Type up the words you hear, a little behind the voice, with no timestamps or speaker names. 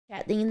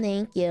chat thing.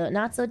 Thank you.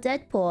 Not so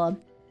Deadpool.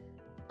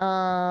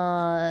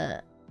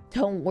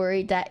 Don't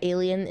worry, that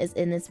alien is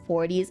in his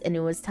 40s and it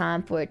was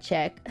time for a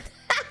check.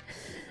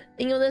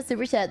 Thank you for the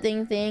super chat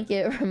thing. Thank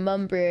you.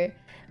 Remember,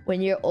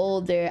 when you're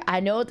older,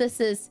 I know this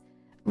is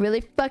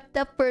really fucked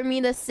up for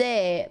me to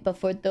say, but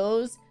for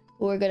those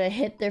who are gonna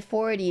hit their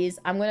 40s,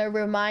 I'm gonna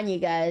remind you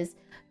guys,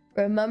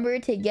 remember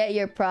to get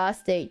your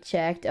prostate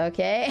checked,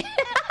 okay?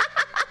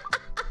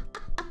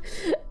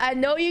 I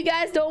know you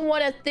guys don't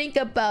want to think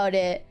about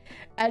it.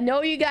 I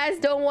know you guys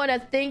don't want to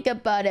think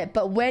about it,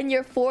 but when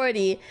you're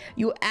 40,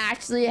 you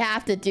actually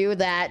have to do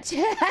that.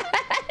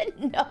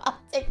 No, I'll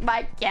take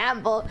my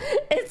gamble.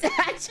 It's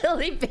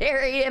actually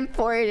very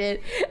important.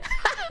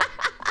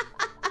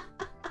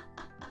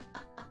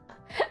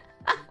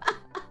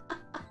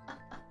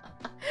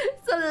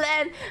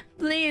 Selen,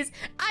 please.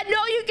 I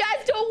know you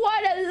guys don't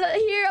want to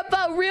hear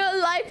about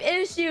real life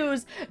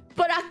issues,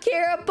 but I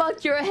care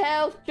about your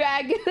health,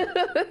 dragons.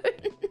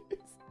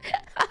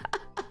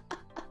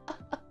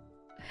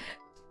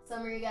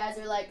 Some of you guys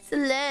are like,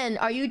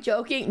 Selen, are you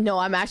joking? No,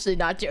 I'm actually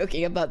not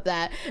joking about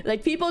that.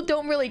 Like, people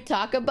don't really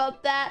talk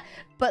about that,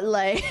 but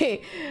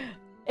like,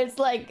 it's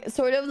like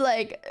sort of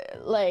like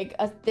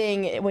a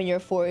thing when you're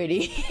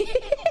 40.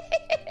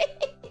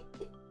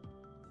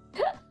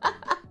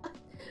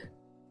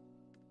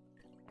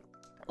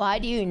 Why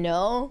do you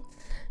know?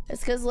 It's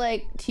because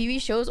like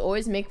TV shows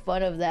always make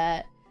fun of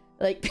that.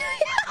 Like,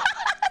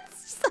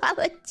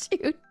 solid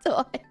chew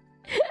toy.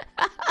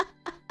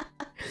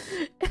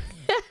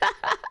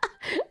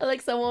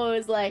 Like someone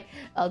was like,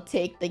 I'll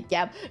take the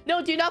gamble.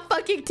 No, do not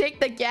fucking take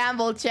the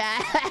gamble,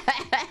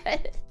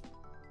 chat.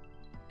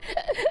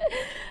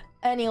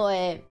 Anyway.